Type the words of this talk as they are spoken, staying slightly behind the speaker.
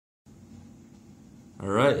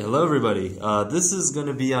Alright, hello everybody. This is going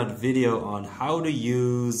to be a video on how to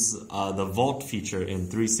use the Vault feature in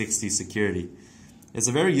 360 Security. It's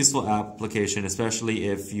a very useful application, especially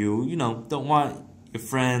if you don't want your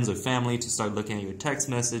friends or family to start looking at your text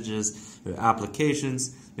messages, your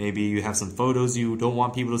applications. Maybe you have some photos you don't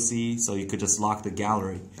want people to see, so you could just lock the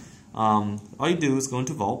gallery. All you do is go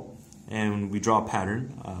into Vault, and we draw a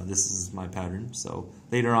pattern. This is my pattern. So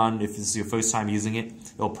later on, if this is your first time using it,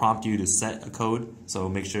 it'll prompt you to set a code. So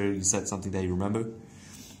make sure you set something that you remember.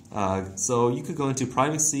 So you could go into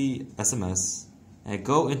Privacy SMS and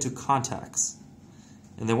go into Contacts.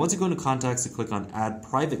 And then once you go into Contacts, you click on Add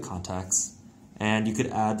Private Contacts, and you could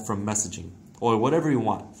add from messaging or whatever you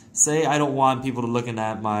want. Say I don't want people to looking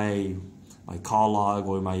at my call log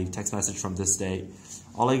or my text message from this date.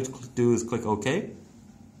 All I do is click OK.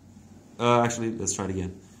 Actually, let's try it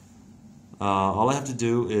again. All I have to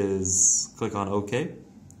do is click on OK,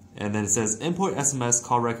 and then it says import SMS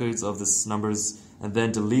call records of this numbers and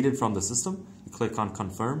then delete it from the system. You click on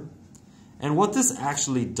confirm. And what this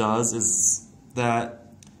actually does is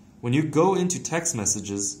that when you go into text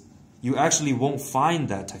messages, you actually won't find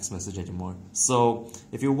that text message anymore. So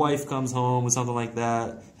if your wife comes home or something like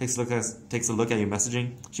that, takes a look at your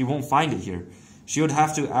messaging, she won't find it here. She would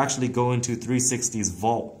have to actually go into 360's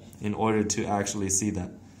Vault in order to actually see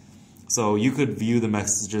that. So you could view the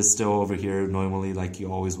messages still over here normally like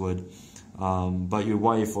you always would, but your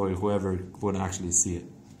wife or whoever wouldn't actually see it.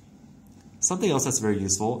 Something else that's very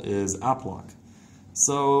useful is App Lock.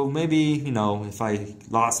 So maybe, if I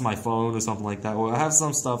lost my phone or something like that, or I have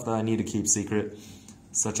some stuff that I need to keep secret,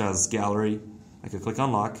 such as gallery, I could click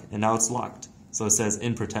on lock, and now it's locked. So it says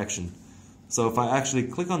in protection. So if I actually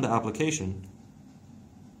click on the application,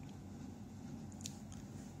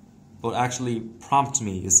 will actually prompt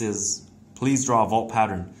me. It says, please draw a Vault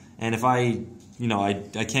pattern. And if I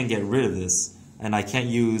can't get rid of this, and I can't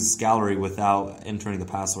use gallery without entering the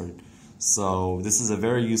password. So this is a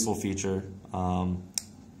very useful feature.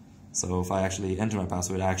 So if I actually enter my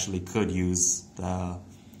password, I actually could use the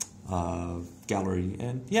gallery.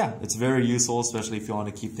 And yeah, it's very useful, especially if you want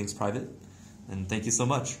to keep things private. And thank you so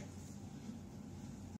much.